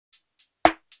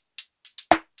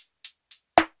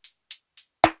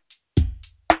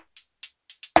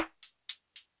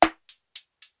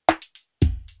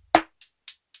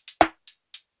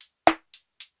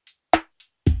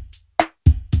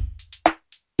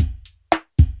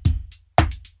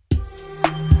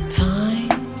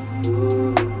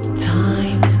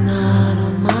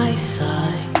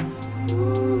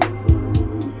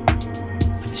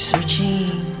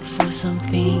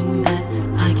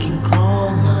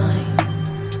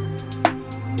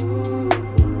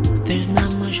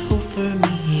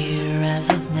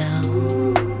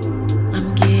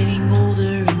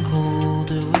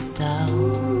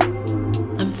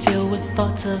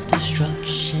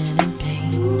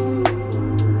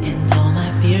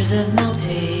have now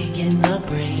taken the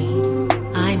brain.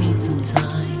 I need some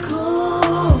time.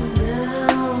 Calm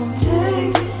down,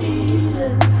 take it easy.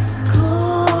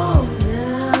 Calm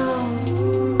down.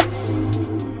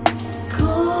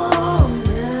 Calm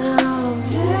down,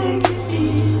 take it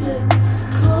easy.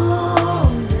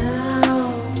 Calm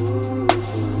down.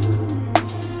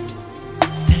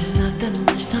 There's not that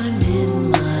much time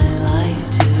in my life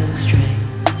to stray.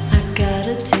 I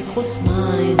gotta take what's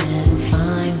mine and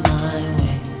find my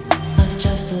way. Life's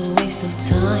just a waste of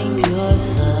time, pure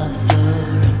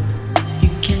suffering. You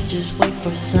can't just wait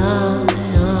for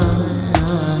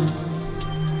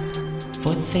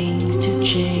things to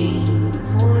change.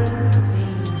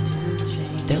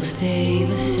 They'll stay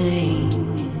the same.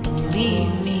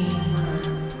 Believe me.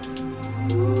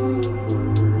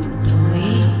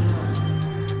 Believe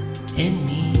in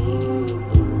me.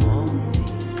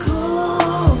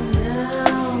 Calm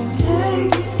down,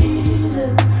 take it easy.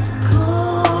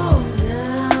 Calm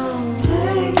down,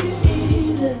 take it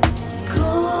easy.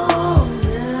 Calm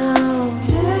down,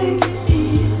 take it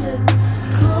easy.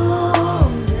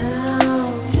 Calm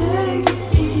down, take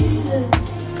it easy.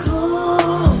 Calm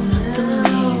I'm not the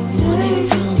man you wanted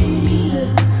from me.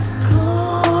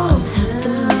 I'm half the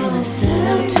man I set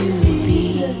out to be.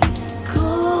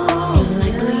 You're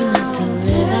likely not to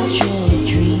live out your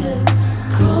dream.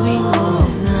 Growing old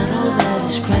is not all that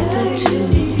is cracked up to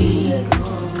be.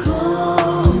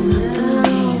 I'm not the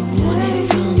man you wanted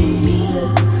from me.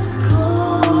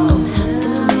 I'm half the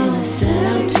man I set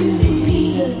out to be.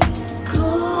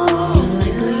 You're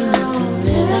likely not to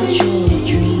live out your